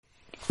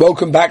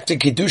Welcome back to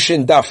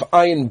Kiddushin Daf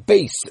Ayin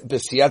Beis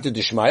B'Siyata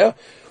Dishmaya.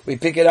 We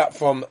pick it up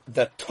from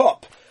the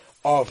top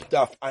of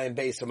Daf Ayin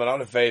Beis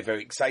Amalan. Very,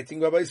 very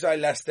exciting. Rabbi Israel,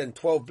 less than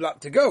 12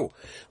 blot to go.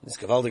 This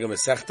Gavaldiga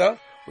Masechta.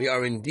 We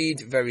are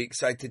indeed very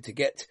excited to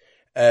get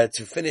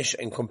to finish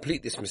and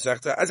complete this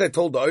Masechta. As I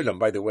told the Olam,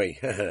 by the way,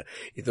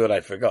 you thought I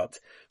forgot.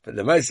 But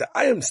the Maisa,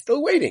 I am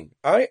still waiting.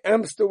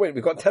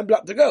 We've got 10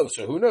 blot to go.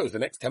 So who knows? The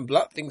next 10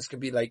 blot, things could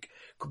be like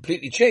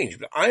completely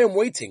changed. But I am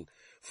waiting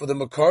for the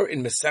Makor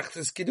in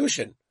Masechta's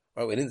Kiddushin.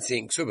 Right, we didn't see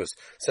it in Ksubas,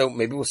 so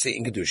maybe we'll see it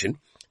in Kiddushin,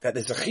 that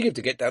there's a chiyuv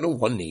to get down on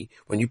one knee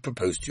when you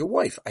propose to your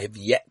wife. I have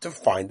yet to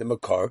find the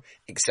Makor,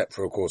 except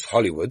for, of course,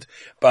 Hollywood,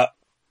 but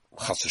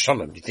Chas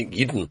v'shalom, do you think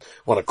Yidden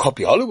want to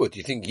copy Hollywood? Do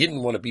you think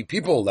Yidden want to be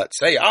people that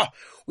say,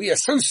 we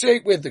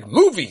associate with the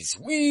movies,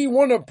 we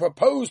want to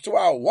propose to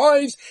our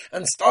wives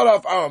and start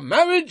off our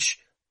marriage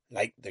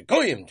like the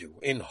Goyim do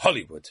in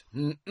Hollywood?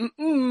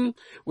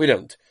 We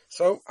don't.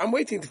 So I'm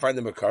waiting to find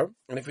the Makar,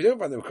 and if we don't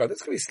find the Makar,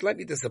 that's going to be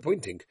slightly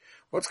disappointing.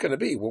 What's going to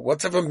be?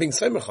 What's everyone being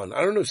Semach on? I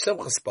don't know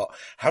Semcha spot.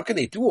 How can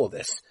they do all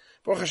this?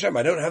 Baruch Hashem,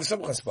 I don't have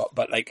Semcha spot,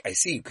 but like I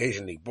see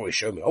occasionally, boys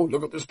show me,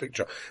 look at this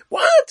picture.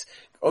 What?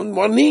 On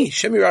one knee,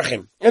 Shemi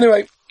Rachim.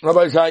 Anyway,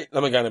 Rabbi Zai,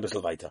 let me go a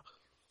bit weiter.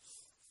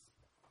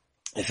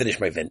 I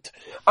finished my vent.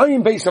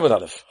 I'm based on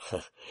Aleph.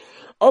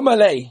 On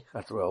Malay,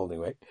 that's what we're holding,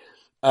 right?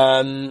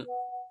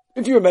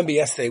 If you remember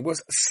yesterday, it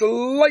was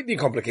slightly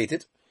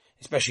complicated,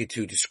 especially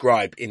to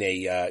describe in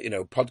a,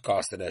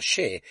 podcast and a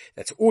share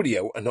that's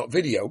audio and not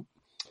video.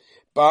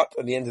 But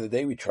at the end of the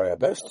day, we try our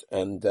best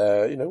and,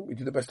 we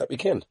do the best that we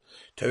can.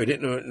 We were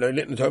talking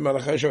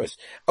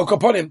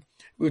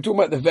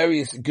about the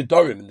various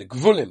Gedorim and the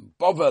Gvulim,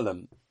 Bovel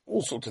and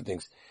all sorts of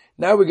things.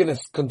 Now we're going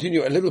to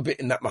continue a little bit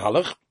in that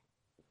Mahalach.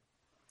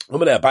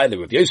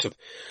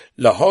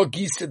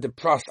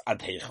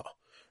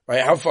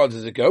 Right, how far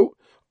does it go?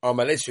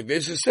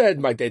 Malaysia said,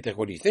 my data,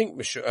 what do you think?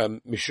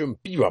 Mishum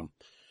Biram.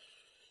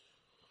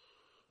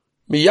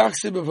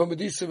 Right?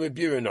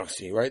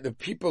 The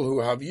people who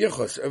have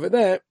yichus over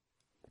there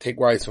take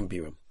wives from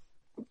Biram.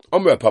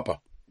 Omra Papa.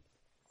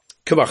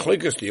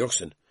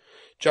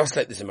 Just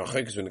like this in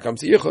Machlokas when it comes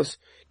to yichus,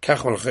 Kach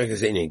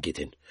Machlokas ain't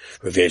Gittin.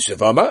 Reverse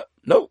of Amma,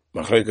 no,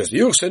 Machlokas the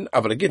Yuchsin,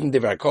 Aval Gittin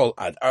Devar call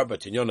ad Arba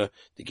Tinyona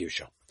the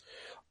Girsha.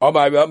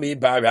 Omar Rami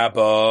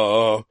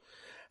Barabo.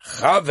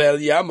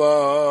 Chavel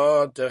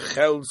Yama, the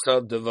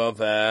Chelsa de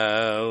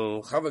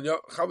Vavel.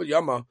 Chavel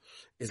Yama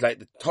is like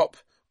the top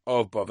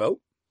of Bavel.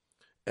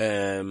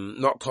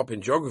 Not top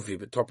in geography,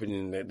 but top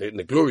in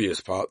the glorious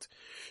part.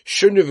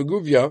 Shunne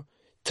Veguvia,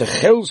 te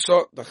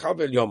Chelsa de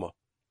Chavel Yama.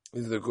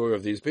 This is the glory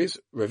of these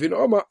pieces. Ravina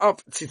Oma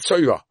af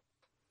Tzitzoira.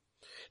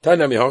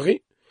 Tainami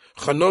Hachi.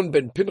 Chanon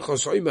ben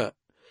Pinchas Oima.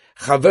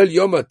 Chavel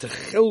Yama te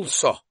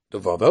Chelsa de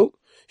Vavel.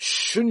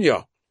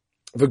 Shunya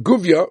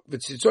Veguvia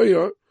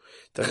Tzitzoira.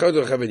 The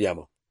Chavel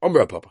Yama.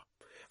 Omra Papa.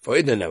 For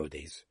Idna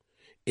nowadays.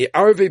 E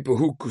Arve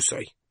Behu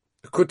Kusai.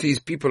 The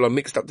Kutis people are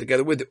mixed up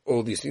together with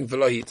all these things.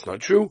 V'lahi, it's not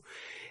true.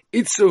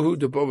 Itzahu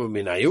de Boba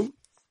Minayu.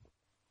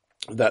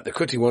 That the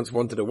Kuti once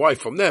wanted a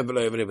wife from them, but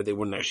they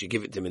wouldn't actually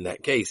give it to him in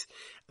that case.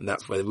 And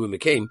that's where the rumor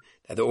came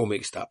that they're all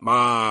mixed up.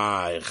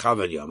 My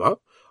Chavel Yama.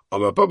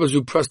 Omra Papa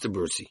Zu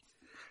Prastabursi.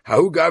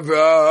 Hahu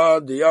Gavra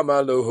the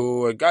Yama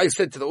Lohu. A guy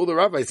said to all the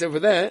rabbis over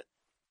there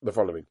the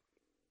following.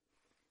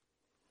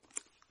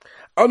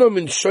 I'm from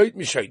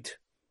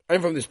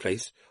this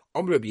place.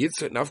 That's where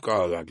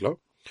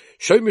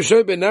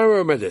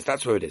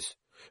it is.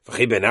 Is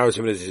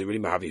it really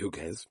Mahavi? Who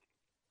cares?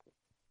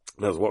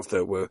 Now,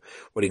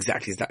 what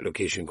exactly is that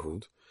location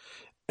called?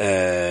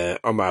 Ben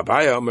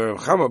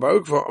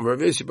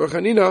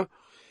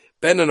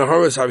and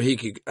Horace have he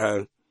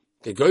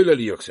the Gola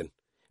Liuxen.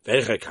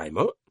 Vecha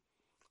Kaima.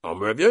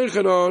 Rav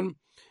Yochanan,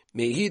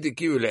 Mehi the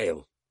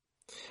Giulael.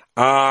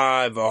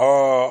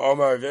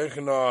 Omar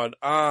Yochanan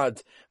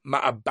ad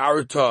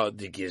Ma'abarta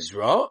de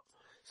Gizra.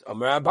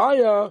 Omar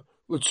Abaya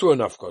with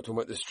Suanafka. Talking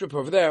about the strip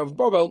over there of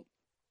Bobel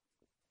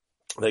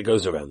that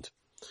goes around.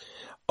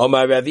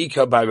 Omar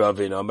Ravika by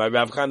Ravina. Omar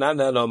Rav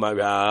Chanan. Omar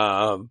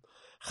Rav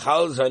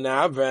Chalzan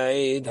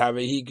Aved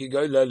Havehi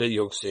Kigola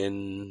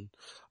Leyuxin.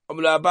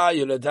 Omar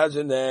Abaya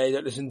Latazane.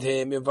 Don't listen to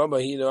him.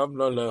 Yavamahino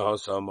Abnolo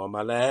Hosam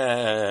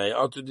Omalay.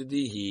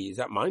 Autodidihi. Is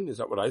that mine? Is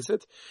that what I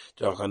said?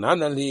 Rav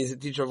Chanan. He is a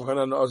teacher of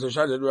Chanan. Also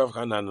shouted Rav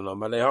Chanan.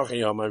 Omalay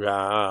Hachi Omar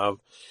Rav.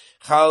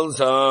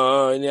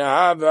 Chalzan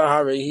Yahava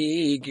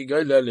Harehi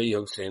Kigola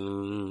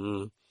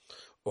Leyuxin.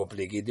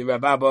 Opligi di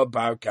Rababa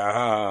Bar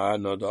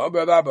Kahana, the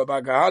Rababa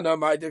Bar Kahana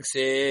might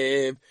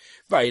accept.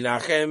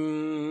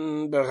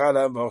 Vainachem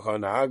Bechala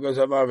Bochana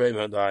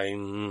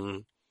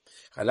Gosavarim.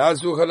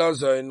 Halazu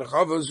Halazain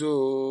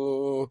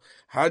Havazu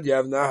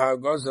Hadyavnaha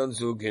Gozan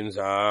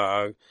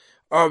Zukinzag.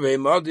 Ave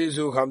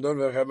Madizu Hamdon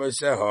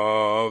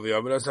Vechaviseho,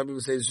 Viabrasabi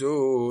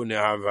Sezu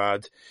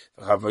Nehavad,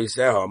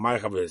 Vechaviseho, my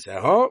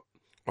Chaviseho,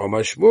 or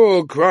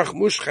Mashmur Krach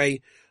Mushke,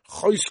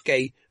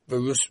 Choiske,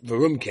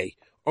 Verumke.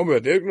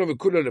 Omer, they're going to have a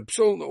kula the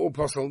psul, all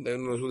possible,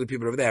 and all the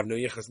people over there have no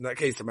yichas in that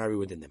case to marry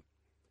within them.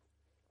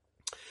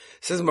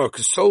 Says Mark,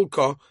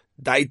 Solka,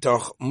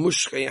 Daitoch,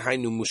 Mushke,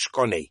 Hainu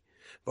Mushkone.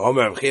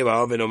 V'omer Rav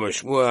Chiva ben Omer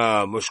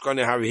Shmuel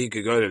mushkane harihi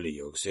kegole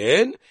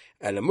liyoksin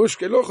ele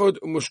mushke lochod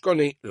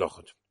umushkane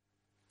lochod.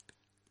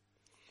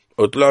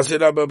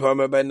 Utlasid abba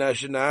pama ben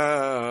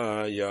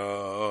Nashnaya.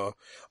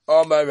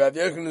 Omer Rav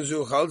Yochanan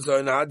zu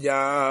chalzon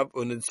hadyab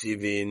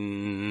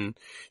unetzivin.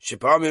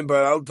 Shepamim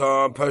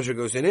paralta, Persia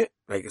goes in it,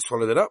 like it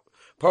swallowed it up.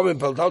 Pamim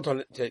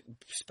paralta,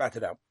 spat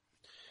it out.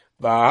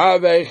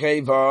 V'havei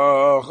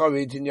cheva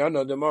chavitin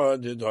yana demar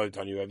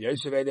d'doltani Rav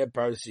Yosef ele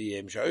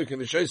parsiyim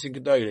sha'okim v'shosim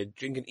kedai, they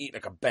drink and eat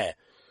like a bear.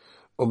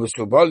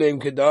 U'mesubalim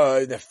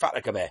kedai, they're fat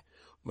like a bear.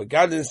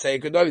 Megadin say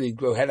kedai, they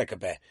grow head like a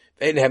bear.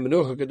 Ve'en hem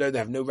menucha kedai, they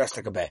have no rest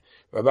like a bear.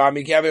 Rabbi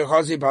Mikavi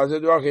chazi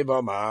pazad rochi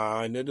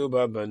b'amai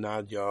neduba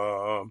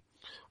b'nadya.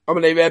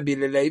 Amalei Rebbe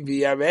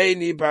lelevi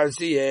areini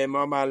parsiyim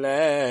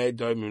amalei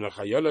doimim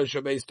l'chayolo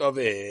shebeis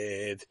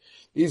David.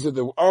 These are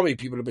the army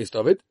people of Beis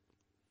David.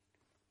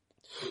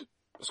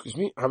 Excuse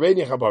me,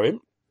 Hareini Chabarim.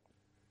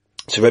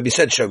 So Rebbe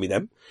said, show me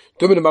them.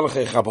 Domin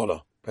Malachei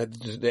Chabola.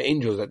 The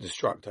angels that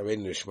destruct,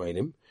 Hareini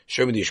Ishmaelim.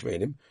 Show me the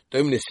Ishmaelim.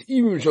 Domin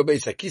Is'imim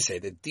Shobeis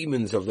HaKisei, the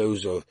demons of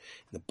those of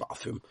in the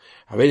bathroom.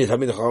 Hareini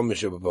Tamid Chacham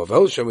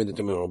Bavel. Show me the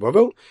Tamid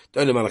Bavel.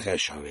 Domin Malachei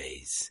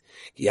Shareis.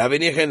 Ki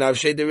Hareini Chen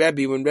Avshei the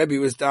Rebbe, when Rebbe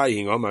was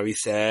dying, Omar, he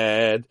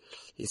said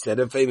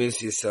a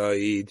famous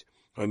Yisaid,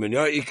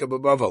 Haimanya Ika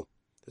Bavel.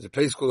 There's a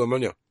place called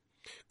Ammonia.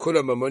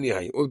 Kula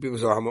Mamoniai. All the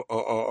people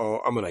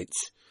are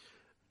Ammonites.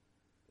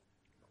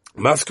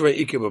 Maskere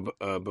Ike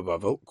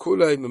Bavel,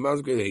 Kulei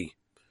Maskere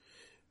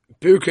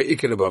Birka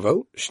Ike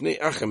Bavel, Shnei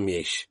Achem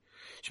Yesh.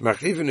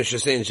 Shmachlifen is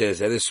saying says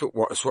that is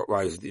swap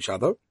wives with each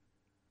other.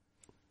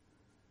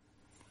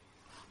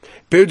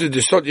 Birda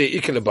de Sotye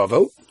Ike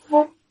Bavel,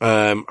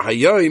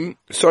 Hayoim,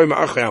 sorry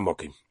Ma'achre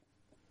Amokim.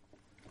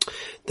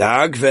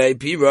 Dagve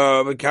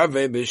Pira,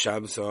 Vakave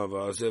Bishamsa,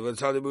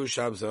 Vasavatalibu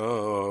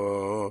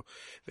Shamsa,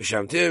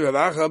 Vishamtir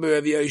Ravacha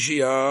Berev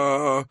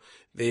Yoshia.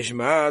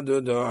 Vishmadu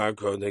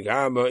do'ako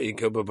negama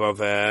ikabu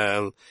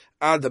bavel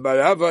ad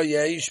barava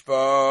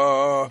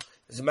yeshpa.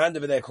 There's a man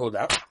over there called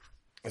out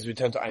as we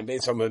turn to Ein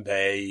Beis Amud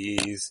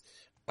Beis.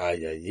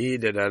 Ayayi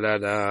da da da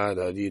da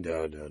da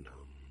da da.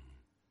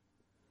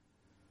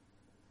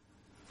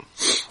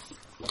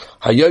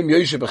 Hayom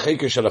Yoshe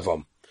b'cheker shel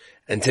Avom,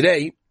 and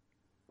today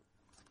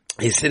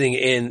he's sitting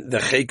in the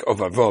chek of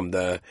Avom,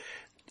 the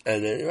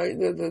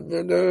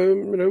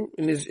you know,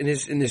 in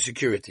his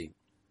security.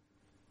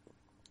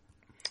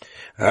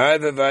 Yeah.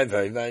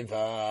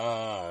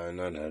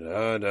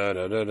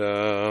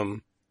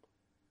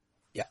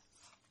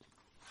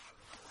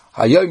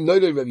 Hayom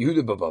noted Rabbi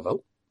Yehuda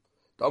b'Bavel.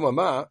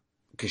 Damama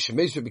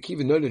Kishmeis Rabbi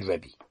Kiva noted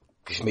Rabbi.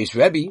 Kishmeis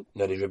Rabbi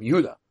noted Rabbi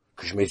Yehuda.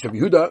 Kishmeis Rabbi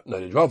Yehuda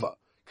noted Rava.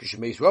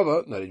 Kishmeis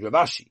Rava noted Rav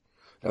Ashi.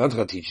 The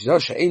Rantra teaches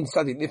us she'ein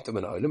tzaddik nifta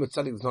min ha'olam. A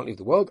tzaddik does not leave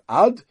the world.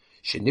 Ad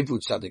she'nivru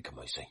tzaddik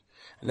kamoisei.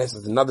 Unless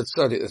there's another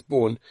tzaddik that's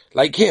born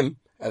like him.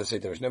 As I say,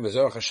 there is never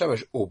Zorach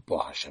Hashemesh or Ba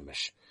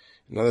Hashemesh.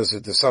 In other words,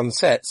 if the sun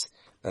sets,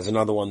 there's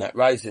another one that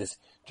rises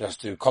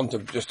just to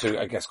compensate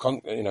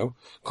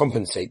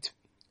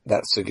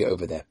that sugya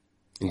over there.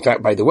 In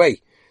fact, by the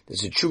way,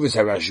 there's a Chuvas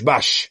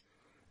HaRashbash,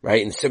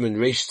 right, in Simon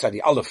Reish Tzadi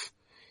Aleph.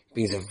 It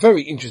means a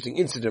very interesting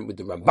incident with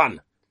the Ramban.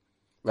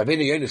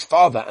 Rabbeinu Yonah's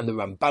father and the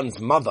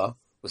Ramban's mother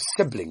were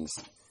siblings,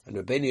 and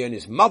Rabbeinu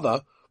Yonah's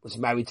mother was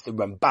married to the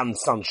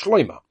Ramban's son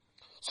Shloima.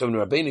 So when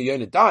Rabbeinu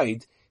Yonah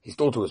died, his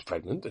daughter was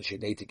pregnant, and she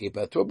later gave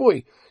birth to a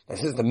boy. Now,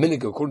 since the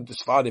minhag according to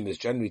Sfardim is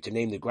generally to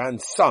name the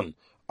grandson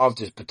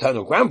after his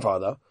paternal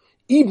grandfather,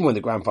 even when the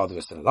grandfather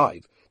is still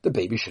alive, the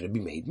baby should have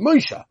been made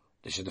Moshe.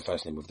 This is the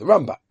first name of the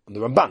Ramban.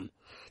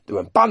 The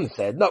Ramban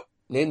said, no,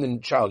 name the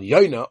child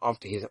Yonah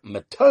after his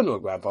maternal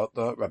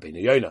grandfather,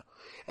 Rabbeinu Yonah.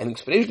 And the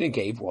explanation he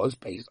gave was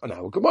based on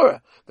our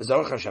Gemara. The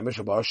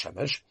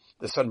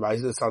sun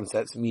rises, the sun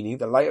sets, meaning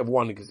the light of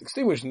one is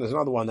extinguished, and there's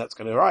another one that's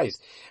going to rise.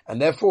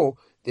 And therefore,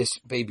 this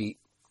baby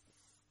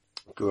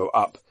grow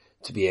up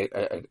to be a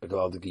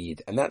Gavaldik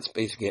Yid. And that's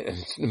basically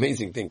it's an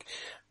amazing thing.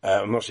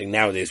 I'm not saying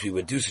nowadays we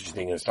would do such a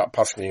thing and start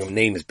passing on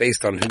names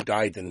based on who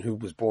died and who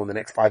was born the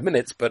next 5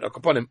 minutes, but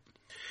upon him,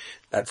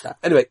 that's that.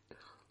 Anyway,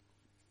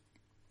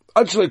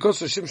 right,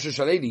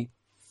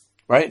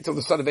 until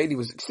the son of Eli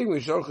was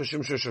extinguished,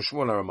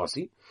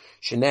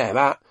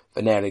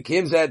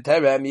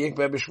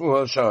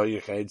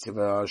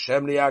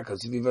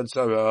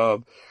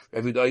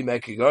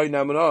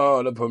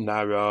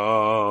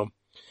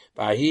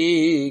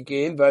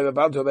 Vahikin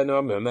v'abato ben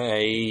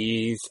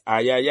omeis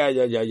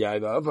ayayayayayay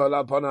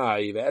v'avala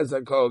panai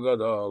v'ezak kol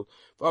gadol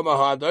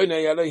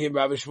v'mahadonei Elohim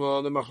Rav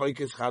Shmuel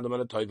l'machloikis chadam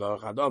al toiva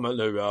chadam al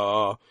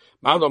l'ra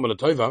ma'adam al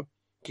toiva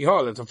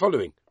kihal. It's the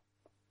following: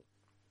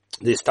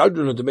 the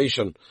Stadron of the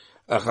Mishon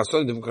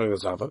Chason of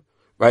Karagasava,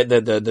 right?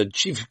 The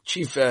chief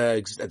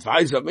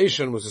advisor of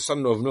Mishon was the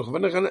son of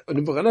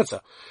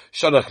Nebuchadnezzar.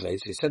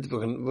 Shadachles, he said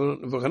to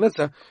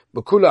Nebuchadnezzar,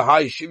 "Bekula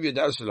hai shivya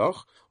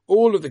dasloch."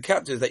 All of the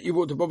captives that you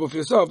brought to Baba for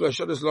yourself, you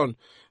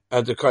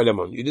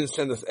didn't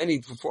send us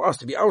any for us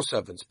to be our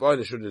servants. So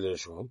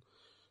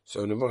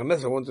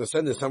Nebuchadnezzar wanted to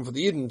send us some for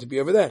the Yidden to be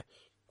over there.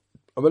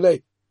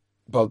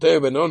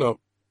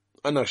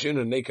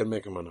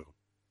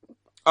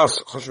 Us,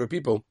 Choshva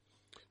people,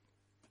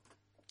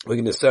 we're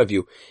going to serve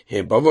you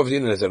here in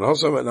Bavavdin as an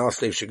Hossam, and our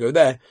slave should go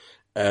there,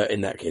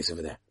 in that case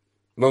over there.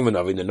 The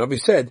Navi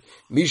said,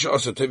 Misha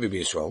also Tov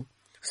Yisrael,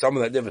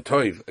 someone that did a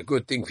Tov, a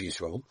good thing for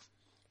Yisrael,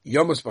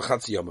 Yomus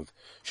B'chatzi Yomov,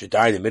 should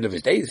die in the middle of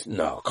his days?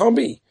 No, can't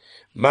be.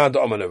 Mad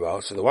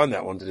Omanara, so the one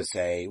that wanted to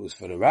say was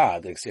for the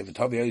Rad, except for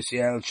Tov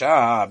Yosiel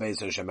Shah,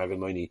 Beis Hashem Agad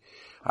Moini,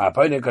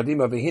 Apone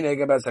Kadima Vihine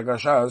Gebes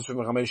Agashaz,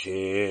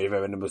 Shumachameshi,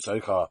 Reven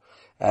Busoicha,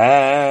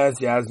 as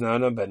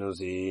Yaznana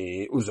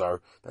Benuzi, Uzar,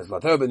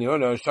 Besmato Ben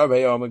Yono,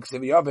 Shavei Om,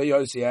 Xiv Yave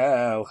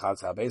Yosiel,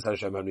 Chatza, Beis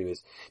Hashem Agad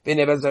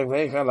Bine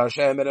Bezaklecha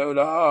Lashem Ben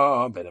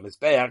Olam, Ben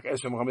Misbeach,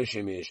 Eshum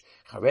Chameshimish,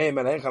 Chavei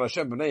Melech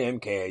Lashem Beneim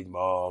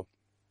Keidma.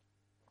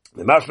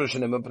 The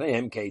mashmashin em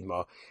pneihem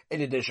keidma. In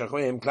addition,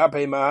 choyim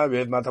klapei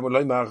ma'ariv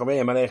matamuloi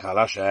ma'achavei malech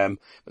halashem.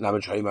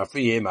 V'namet choyim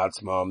afriyim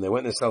atzmam. They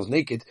went themselves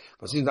naked,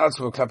 but since the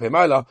atzmam klapei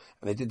ma'ila,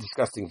 and they did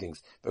disgusting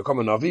things. Become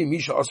a navi,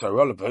 misha osa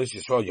rola peris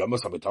yisrael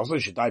yomos habitosa. They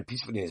should die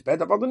peacefully in his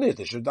bed. Abandon it.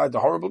 They should die the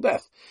horrible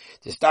death.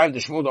 This time the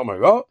Shmuel the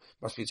Omer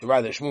must be to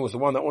write that Shmuel was the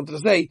one that wanted to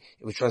say.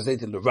 It was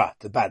translated the ra,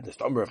 the badness,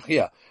 the Omer of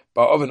Chia.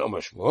 But of an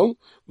Omer Shmuel,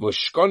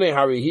 mushkone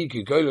harihi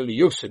kikola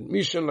liyuksin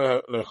mishan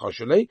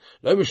lechashalei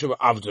lo mishum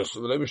avdus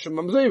lo mishum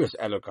mamzevis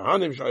elo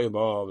kahanim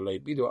shayibah v'lei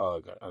bidu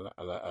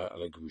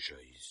ala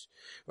gushais.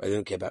 I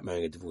don't care about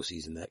marrying a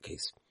divorcees in that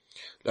case.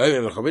 I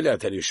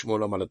tell you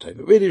Shmuel Amar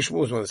Tov. Really,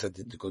 Shmuel is one that said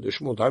to go to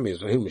Shmuel time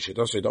is him.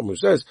 Mishitosay Domu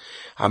says,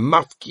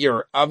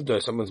 "Hamafkir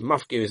avda." Someone's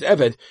mafkir is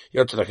eved.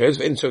 Yotzalachos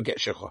v'in so get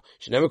shecha.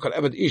 She never called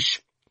eved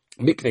ish.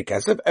 Mikne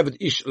kasef eved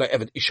ish like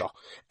eved isha.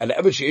 And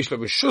eved she ish lo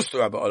v'shus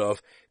rabba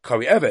olav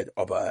kari eved.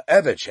 Oba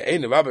eved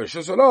she'ein rabba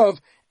v'shus olav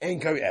ein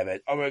kari eved.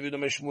 Amar Yehuda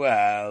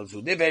Mishmuel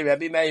zudivei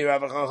Rabbi Meir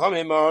Rav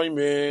Chachamim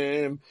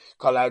Moimim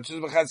kol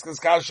outzuz b'chatzkas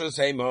kasher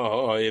say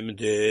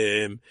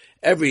Moimdim.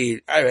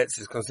 Every eretz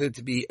is considered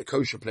to be a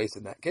kosher place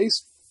in that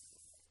case.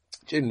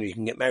 Generally, you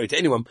can get married to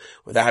anyone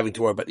without having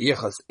to worry about the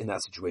yichas in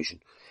that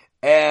situation.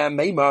 My dad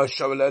was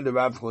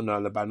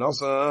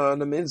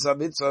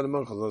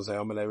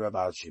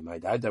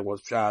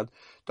Pshad.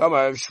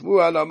 Domar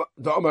Shmuel,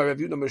 Domar Rav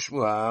Yehuda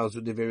Shmuel,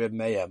 so the very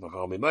Meir,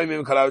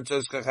 Moimim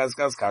Kalautzos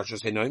Kachaskas Kasher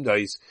say Noim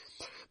Dais.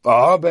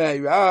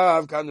 V'habei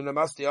Rav Kanu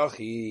Lamasti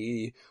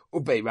Achi,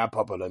 Ubei Rav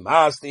Papa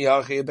Lamasti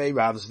Achi, Ubei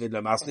Rav Zvid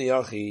Lamasti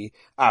Achi.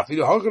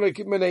 Fidu Hachele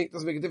Kibmenei,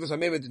 doesn't make a difference. I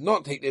maybe did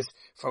not take this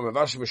from Rav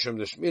Ashi Mishum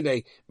the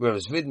Shmilei,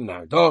 whereas Zvid and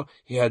Nardo,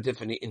 he had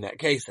differently in that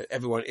case, that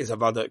everyone is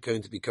avada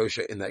going to be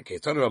kosher in that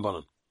case. Tanu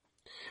Rabbanan.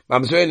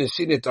 Mamzoen is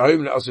seen it to home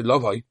in the Asid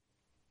Lovai,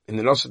 in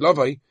the Asid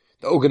Lovai,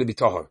 they're all going to be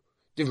tahor.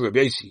 Different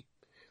Rabbi Yossi.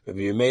 Rabbi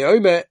Yemei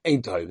Omer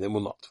ain't tahor, they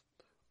will not.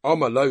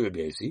 Omar lo Rabbi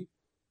Yossi,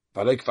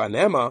 Valek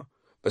Vanema,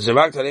 but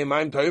Zerak Talei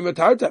Maim Tahor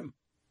Tartem.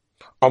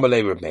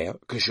 Amalei Reb Meir,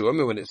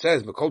 Kishuomer when it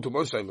says Mekol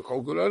Tumosai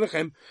Mekol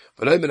Gulolechem,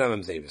 V'lo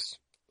Menamem Zevis.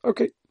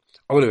 Okay.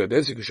 Amalei Reb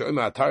Yossi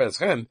Kishuomer Atar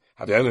Eschem,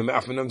 Have Yomim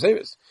Afenam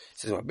Zevis.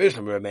 Says my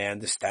Bishlam Reb Meir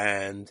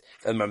understand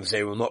that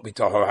Mamzei will not be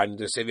Tahor Hadin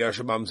to Sev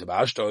Yashamam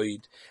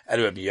Zebashtoid.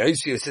 And Reb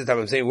Yossi says that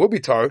Mamzei will be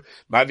Tahor,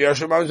 Mav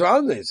Yashamam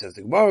Zebashtoid. It says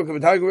the Gemara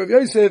of Tiger Reb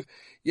Yosef,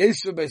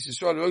 Yeshu Beis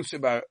Yisrael Rokse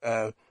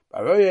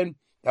Baroyen,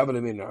 in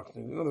other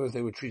words,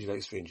 they were treated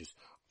like strangers.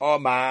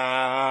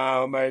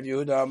 Omar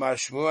Yehuda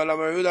Mashmuel,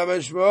 Omar Yehuda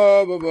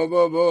Mashmuel,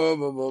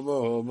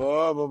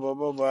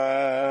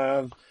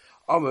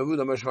 Omar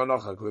Yehuda Mashmuel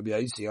Nachak, Rabbi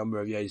Yossi, Omar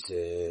Rabbi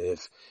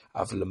Yosef,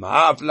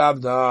 Aflama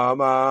Aflavda,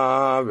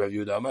 Omar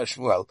Yehuda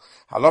Mashmuel,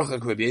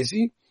 Halachak Rabbi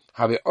Yossi,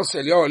 have it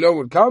Osel Yor alone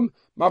would come,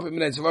 Mapit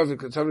Minay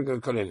Tzavavik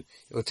Tzavavik it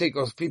will take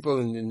us people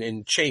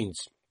in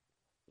chains.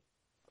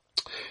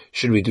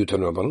 Should we do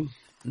Tanu Rabbanan?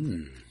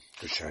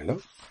 Good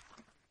Shaila.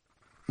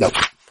 No.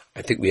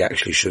 I think we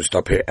actually should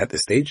stop here at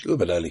this stage, a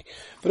little bit early.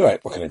 But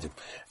alright, what can I do?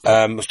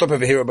 We'll stop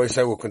over here, Rabbi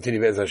Yisrael. We'll continue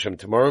with Hashem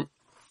tomorrow.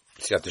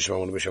 Siyat Shema. I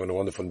want to wish everyone a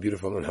wonderful,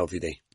 beautiful, and healthy day.